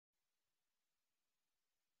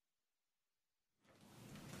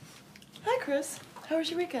Chris. How was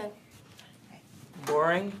your weekend?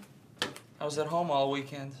 Boring. I was at home all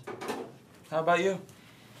weekend. How about you?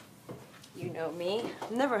 You know me.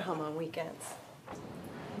 I'm never home on weekends.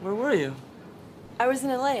 Where were you? I was in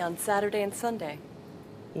LA on Saturday and Sunday.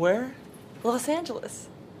 Where? Los Angeles.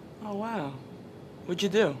 Oh, wow. What'd you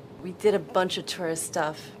do? We did a bunch of tourist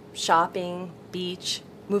stuff. Shopping, beach,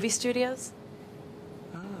 movie studios.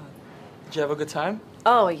 Ah. Did you have a good time?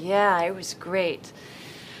 Oh, yeah, it was great.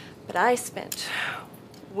 But I spent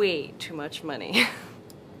way too much money.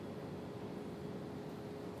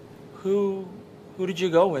 Who did you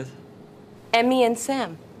go with? Emmy and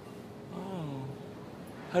Sam. Oh.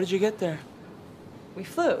 How did you get there? We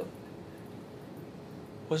flew.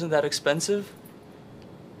 Wasn't that expensive?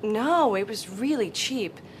 No, it was really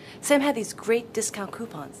cheap. Sam had these great discount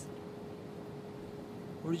coupons.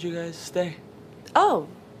 Where did you guys stay? Oh,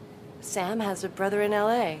 Sam has a brother in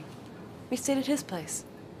LA. We stayed at his place.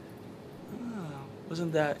 Oh.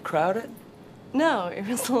 Wasn't that crowded? No, it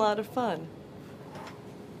was a lot of fun.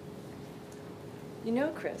 You know,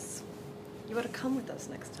 Chris, you ought to come with us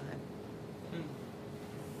next time.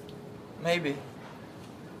 Maybe.